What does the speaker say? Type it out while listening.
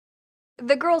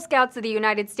The Girl Scouts of the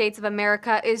United States of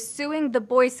America is suing the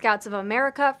Boy Scouts of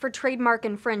America for trademark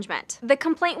infringement. The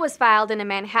complaint was filed in a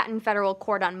Manhattan federal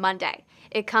court on Monday.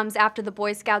 It comes after the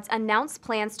Boy Scouts announced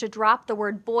plans to drop the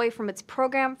word boy from its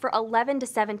program for 11 to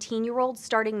 17-year-olds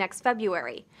starting next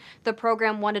February. The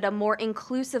program wanted a more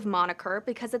inclusive moniker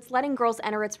because it's letting girls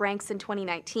enter its ranks in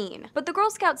 2019. But the Girl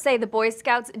Scouts say the Boy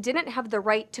Scouts didn't have the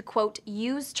right to, quote,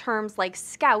 use terms like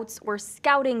scouts or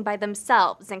scouting by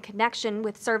themselves in connection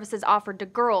with services offered to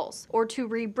girls, or to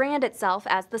rebrand itself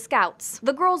as the Scouts.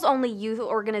 The girls-only youth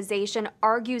organization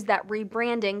argues that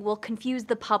rebranding will confuse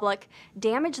the public,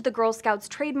 damage the Girl Scouts'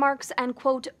 trademarks, and,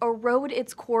 quote, erode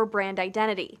its core brand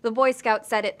identity. The Boy Scouts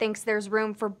said it thinks there's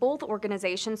room for both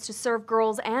organizations to serve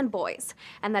girls and boys,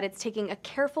 and that it's taking a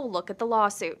careful look at the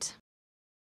lawsuit.